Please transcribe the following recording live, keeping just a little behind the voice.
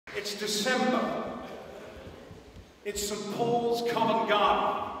It's December. It's St. Paul's Covent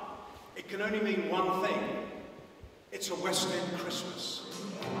Garden. It can only mean one thing. It's a West End Christmas.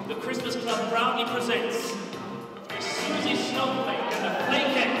 The Christmas Club proudly presents Susie Snowflake and the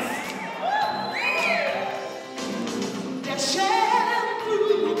Flakettes. They're sharing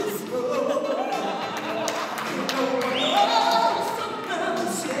through the snow.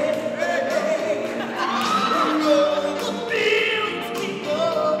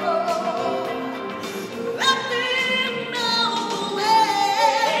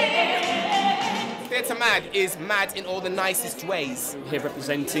 Theatre Mad is mad in all the nicest ways. Here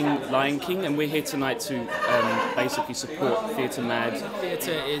representing Lion King, and we're here tonight to basically support Theatre Mad.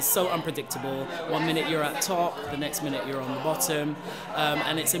 Theatre is so unpredictable. One minute you're at top, the next minute you're on the bottom,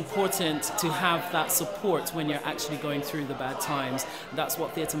 and it's important to have that support when you're actually going through the bad times. That's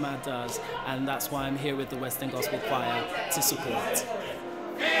what Theatre Mad does, and that's why I'm here with the West End Gospel Choir to support.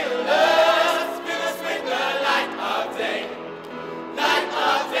 Fill us with the light of day. Light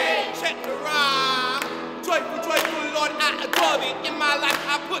of day. Check the rhyme. Joyful, joyful Lord, I adore thee. In my life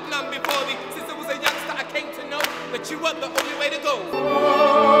I put none before thee. Since I was a youngster I came to know that you were the only way to go.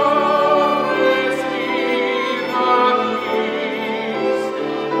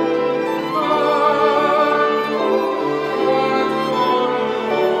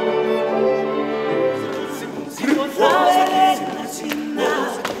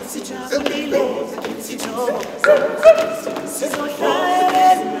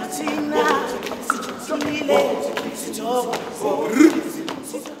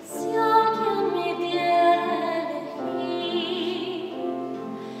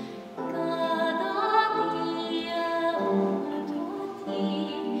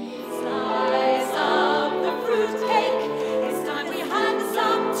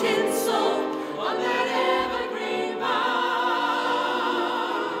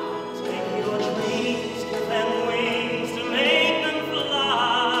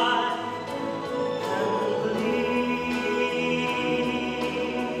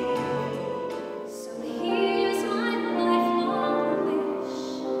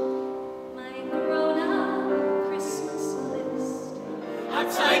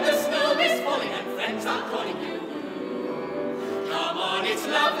 Outside the snow is falling and friends are calling you. Come on, it's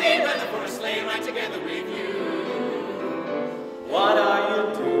lovely weather for a sleigh ride together with you. What are you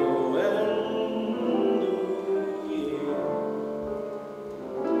doing,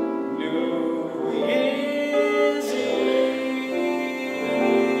 New Year's Eve?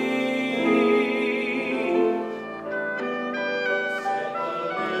 Said the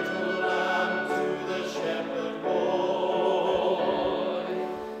little lamb to the shepherd boy.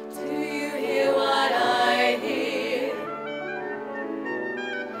 Do you hear what I hear?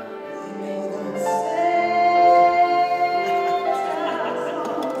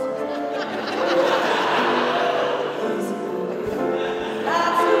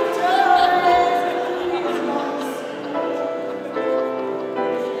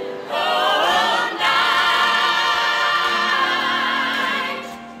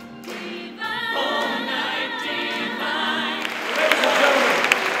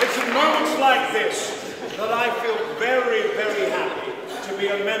 Like this, that I feel very, very happy to be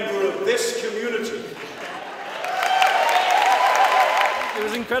a member of this community. It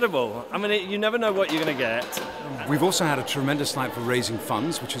was incredible. I mean, you never know what you're going to get. We've also had a tremendous night for raising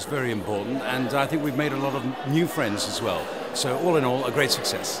funds, which is very important, and I think we've made a lot of new friends as well. So all in all, a great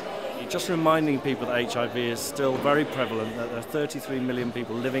success. Just reminding people that HIV is still very prevalent, that there are 33 million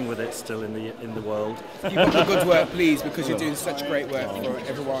people living with it still in the world. Keep up the good work, please, because you're doing such great work for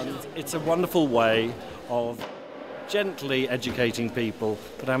everyone. It's a wonderful way of gently educating people,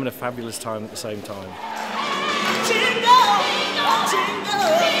 but having a fabulous time at the same time. Jingle,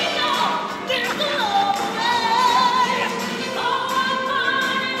 jingle.